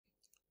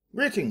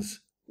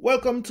Greetings.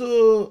 Welcome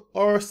to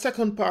our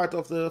second part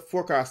of the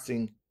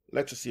forecasting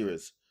lecture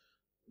series.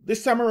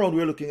 This time around,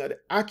 we're looking at the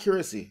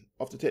accuracy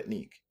of the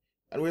technique,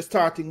 and we're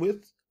starting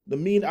with the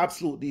mean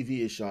absolute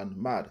deviation,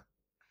 MAD.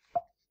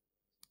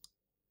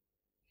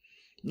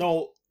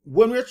 Now,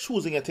 when we're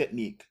choosing a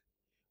technique,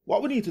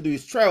 what we need to do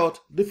is try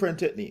out different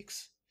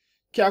techniques.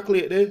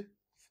 Calculate the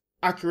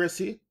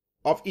accuracy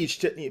of each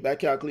technique by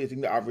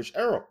calculating the average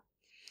error.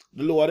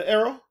 The lower the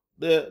error,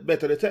 the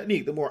better the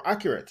technique, the more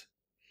accurate.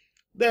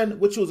 Then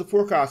we choose a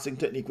forecasting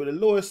technique with the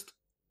lowest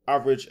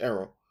average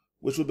error,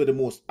 which will be the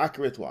most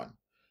accurate one.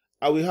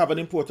 And we have an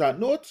important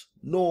note: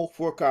 no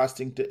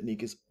forecasting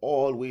technique is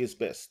always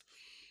best.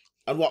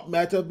 And what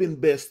might have been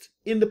best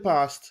in the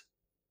past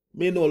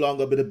may no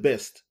longer be the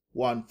best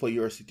one for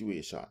your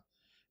situation.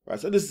 Right?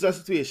 So this is a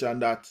situation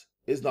that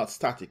is not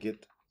static,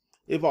 it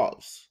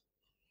evolves.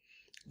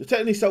 The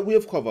techniques that we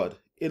have covered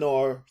in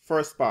our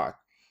first part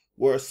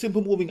were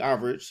simple moving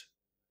average,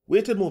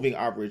 weighted moving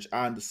average,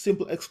 and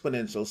simple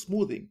exponential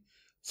smoothing.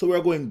 So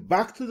we're going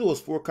back to those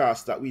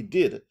forecasts that we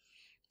did,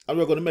 and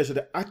we're going to measure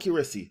the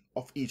accuracy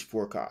of each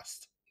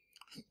forecast.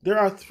 There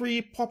are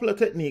three popular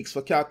techniques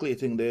for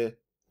calculating the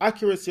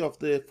accuracy of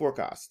the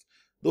forecast.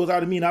 Those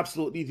are the mean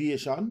absolute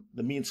deviation,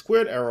 the mean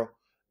squared error,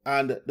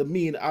 and the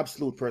mean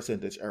absolute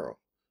percentage error.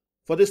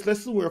 For this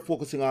lesson, we're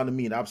focusing on the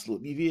mean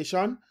absolute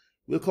deviation.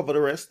 We'll cover the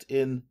rest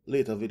in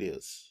later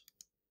videos.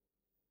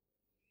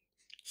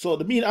 So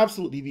the mean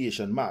absolute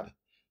deviation, MAD.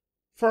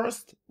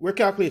 First, we're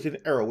calculating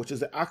the error, which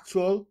is the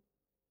actual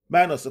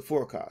minus the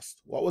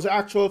forecast. What was the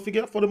actual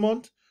figure for the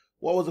month?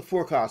 What was the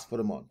forecast for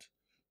the month?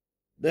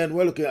 Then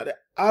we're looking at the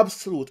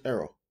absolute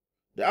error.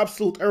 The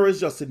absolute error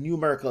is just a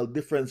numerical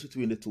difference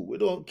between the two. We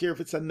don't care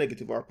if it's a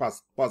negative or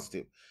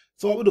positive.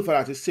 So what we do for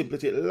that is simply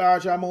take the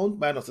larger amount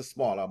minus the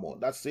smaller amount.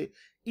 That's the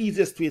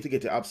easiest way to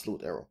get the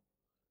absolute error.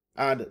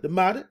 And the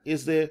MAD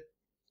is the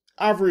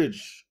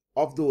average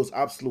of those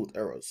absolute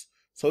errors.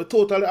 So we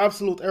total the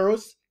absolute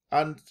errors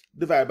and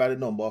divide by the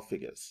number of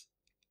figures.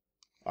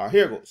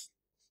 Here goes.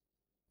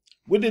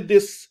 We did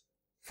this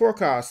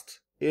forecast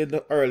in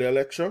the earlier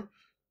lecture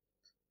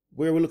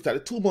where we looked at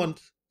the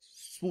 2-month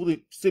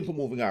simple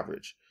moving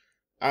average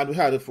and we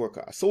had a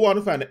forecast. So we want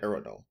to find the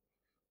error now.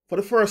 For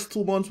the first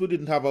 2 months, we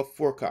didn't have a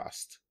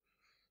forecast,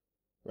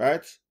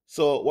 right?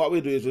 So what we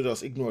do is we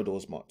just ignore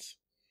those months.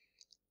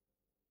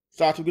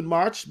 Starting with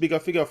March, bigger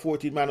figure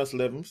 14 minus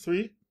 11,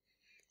 3.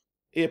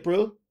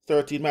 April,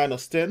 13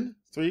 minus 10,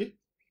 3.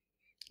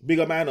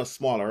 Bigger minus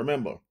smaller,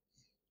 remember.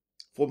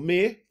 For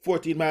May,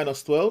 14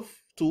 minus 12,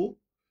 2.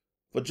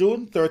 For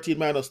June, 13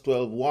 minus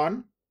 12,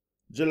 1.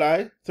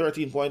 July,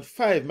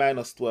 13.5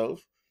 minus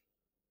 12,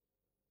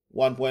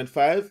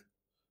 1.5.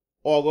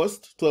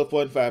 August,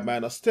 12.5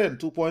 minus 10,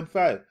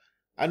 2.5.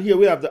 And here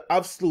we have the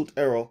absolute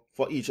error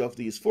for each of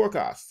these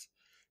forecasts.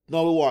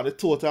 Now we want the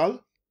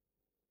total.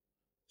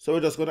 So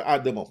we're just going to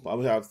add them up. And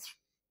we have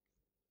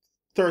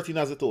 13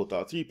 as a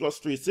total. 3 plus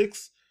 3,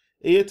 6.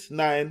 8,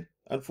 9,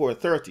 and 4,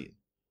 13.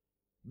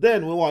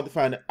 Then we want to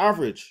find the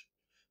average.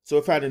 So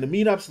we're finding the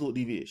mean absolute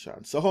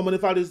deviation. So how many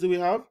values do we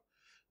have?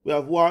 We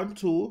have 1,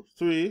 2,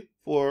 3,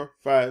 4,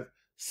 5,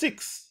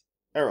 6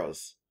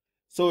 errors.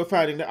 So we're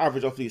finding the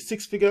average of these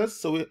 6 figures.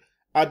 So we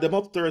add them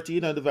up,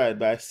 13, and divide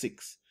by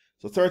 6.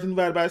 So 13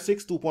 divided by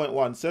 6,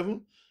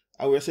 2.17.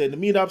 And we're saying the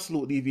mean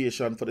absolute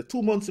deviation for the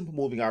 2-month simple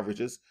moving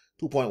average is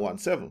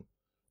 2.17.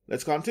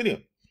 Let's continue.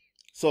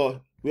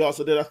 So we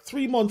also did a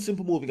 3-month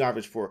simple moving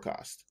average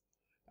forecast.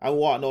 And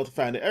we want now to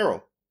find the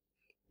error.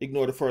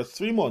 Ignore the first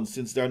 3 months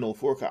since there are no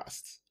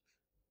forecasts.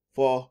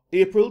 For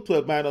April,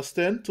 12 minus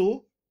 10,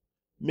 2.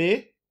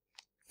 May,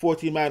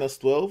 14 minus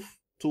 12,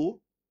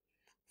 2.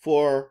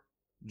 For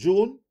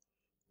June,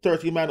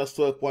 13 minus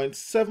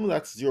 12.7,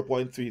 that's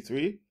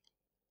 0.33.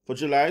 For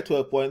July,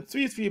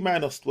 12.33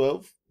 minus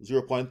 12,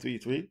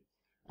 0.33.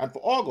 And for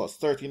August,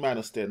 13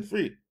 minus 10,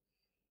 3.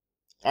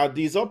 Add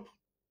these up,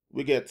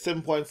 we get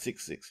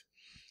 7.66.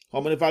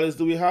 How many values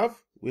do we have?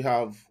 We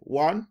have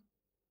 1,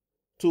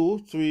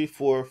 2, 3,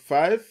 4,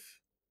 5.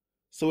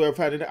 So we're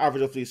finding the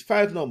average of these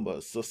 5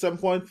 numbers. So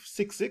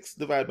 7.66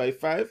 divided by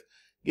 5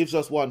 gives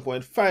us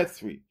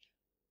 1.53.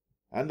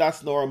 And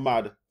that's now our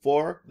MAD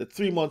for the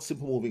 3-month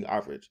simple moving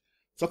average.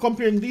 So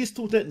comparing these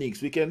two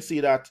techniques, we can see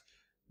that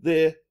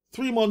the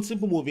 3-month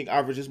simple moving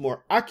average is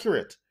more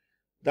accurate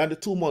than the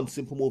 2-month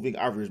simple moving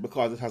average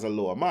because it has a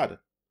lower MAD.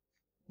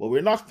 But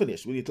we're not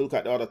finished. We need to look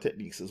at the other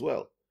techniques as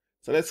well.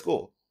 So let's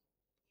go.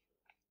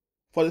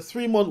 For the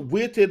 3-month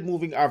weighted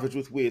moving average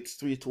with weights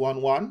 3, 2,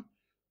 and 1,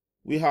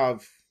 we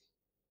have,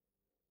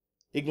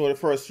 ignore the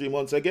first 3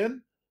 months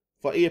again.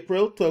 For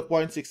April,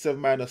 12.67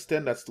 minus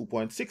 10, that's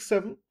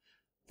 2.67.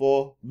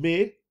 For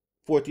May,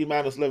 14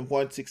 minus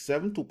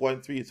 11.67,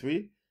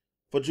 2.33.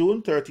 For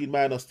June, 13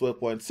 minus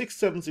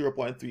 12.67,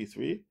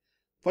 0.33.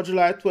 For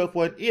July,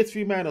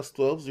 12.83 minus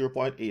 12,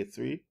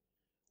 0.83.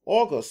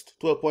 August,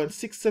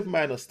 12.67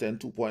 minus 10,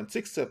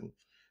 2.67.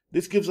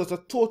 This gives us a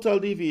total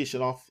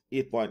deviation of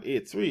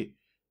 8.83.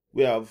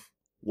 We have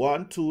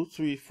 1, 2,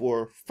 3,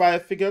 4,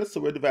 5 figures,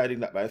 so we're dividing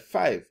that by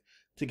 5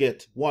 to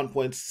get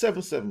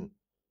 1.77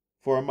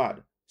 for a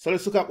MAD. So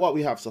let's look at what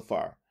we have so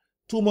far.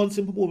 2 month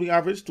simple moving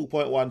average,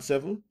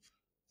 2.17.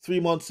 3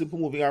 month simple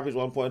moving average,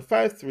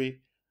 1.53.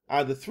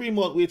 And the 3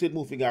 month weighted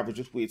moving average,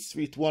 which weights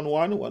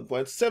 3-to-1,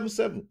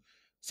 1.77.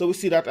 So we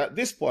see that at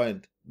this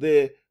point,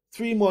 the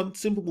 3 month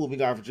simple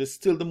moving average is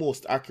still the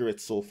most accurate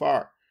so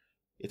far.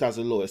 It has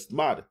the lowest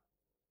MAD.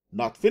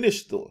 Not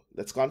finished though.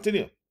 Let's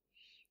continue.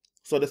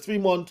 So the 3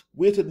 month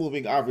weighted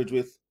moving average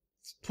with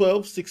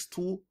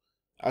 12.62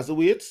 as the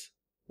weight,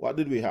 what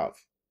did we have?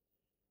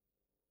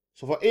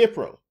 So for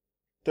April,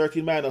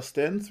 13 minus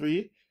 10,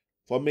 3.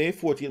 For May,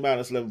 14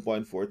 minus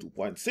 11.4,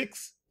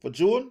 2.6. For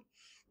June,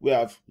 we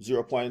have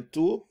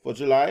 0.2. For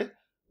July,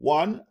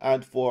 1.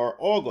 And for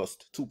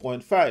August,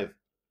 2.5.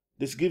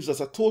 This gives us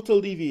a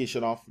total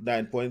deviation of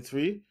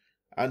 9.3.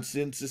 And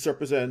since this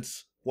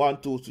represents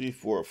 1, 2, 3,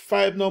 4,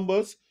 5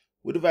 numbers,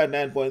 we divide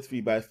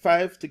 9.3 by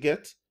 5 to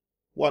get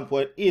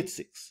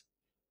 1.86.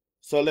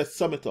 So let's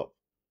sum it up.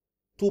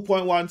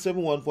 2.17,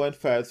 1.53,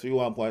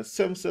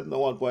 1.77, and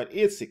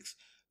 1.86.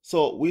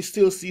 So we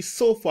still see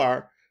so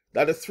far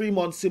that the 3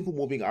 month simple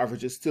moving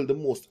average is still the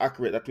most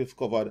accurate that we've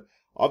covered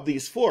of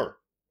these 4.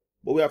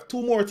 But we have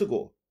 2 more to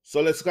go.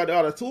 So let's look at the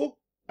other 2,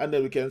 and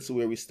then we can see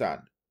where we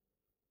stand.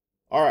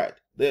 All right,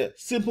 the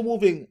simple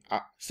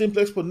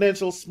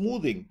exponential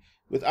smoothing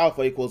with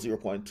alpha equals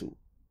 0.2.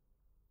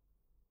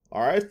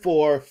 All right,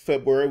 for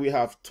February, we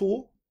have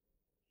 2.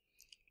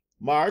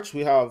 March,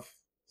 we have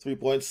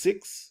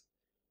 3.6.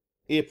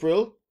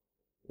 April,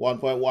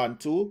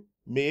 1.12.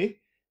 May,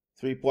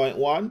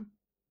 3.1.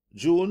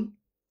 June,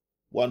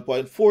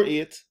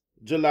 1.48.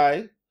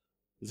 July,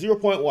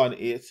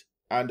 0.18.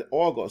 And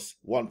August,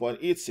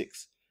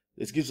 1.86.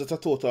 This gives us a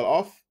total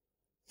of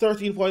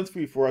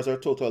 13.34 as our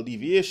total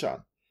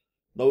deviation.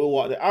 Now we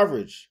want the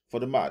average for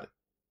the MAD.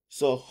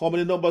 So how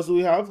many numbers do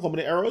we have? How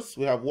many errors?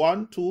 We have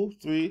 1, 2,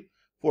 3,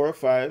 4,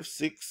 5,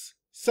 6,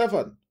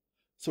 7.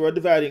 So we're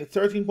dividing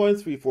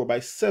 13.34 by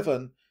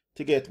 7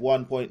 to get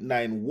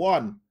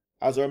 1.91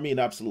 as our mean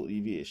absolute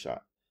deviation.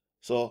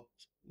 So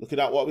looking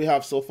at what we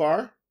have so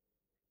far,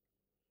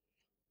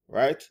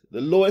 right?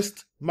 The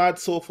lowest MAD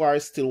so far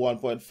is still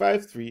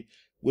 1.53,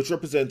 which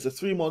represents a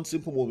 3 month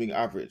simple moving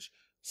average.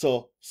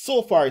 So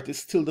far it is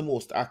still the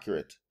most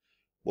accurate.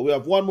 But we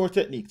have one more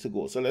technique to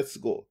go, so let's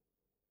go.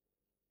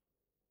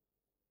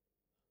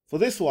 For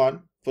this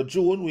one, for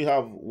June, we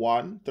have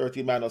 1,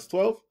 13 minus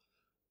 12.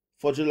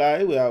 For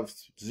July, we have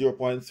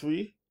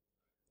 0.3.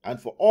 And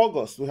for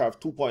August, we have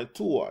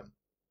 2.21,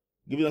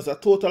 giving us a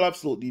total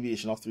absolute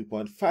deviation of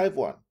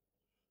 3.51.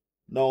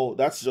 Now,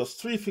 that's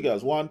just 3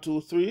 figures, 1,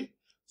 2, 3.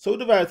 So we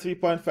divide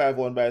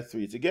 3.51 by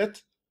 3 to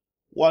get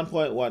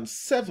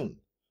 1.17.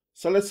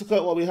 So let's look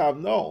at what we have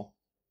now.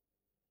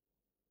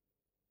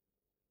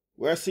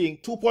 We're seeing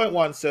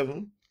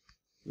 2.17,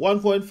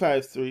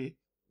 1.53,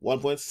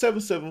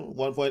 1.77,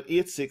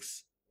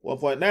 1.86,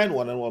 1.91, and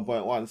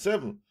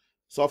 1.17.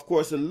 So of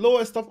course the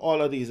lowest of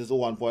all of these is a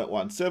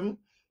 1.17,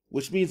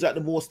 which means that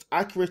the most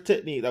accurate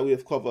technique that we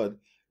have covered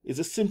is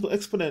a simple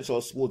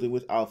exponential smoothing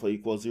with alpha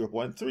equals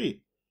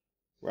 0.3.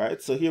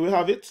 Right? So here we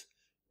have it.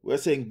 We're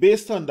saying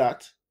based on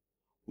that,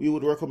 we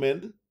would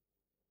recommend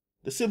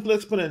the simple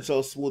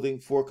exponential smoothing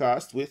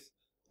forecast with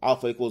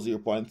alpha equals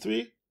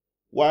 0.3.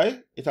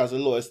 Why? It has the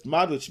lowest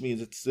MAD, which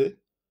means it's the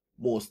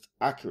most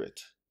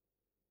accurate.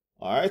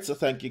 Alright, so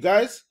thank you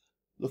guys.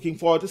 Looking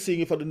forward to seeing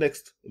you for the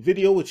next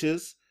video, which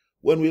is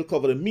when we'll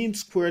cover the mean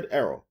squared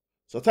error.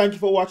 So thank you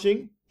for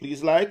watching.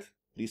 Please like,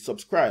 please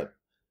subscribe.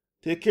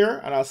 Take care,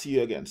 and I'll see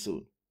you again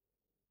soon.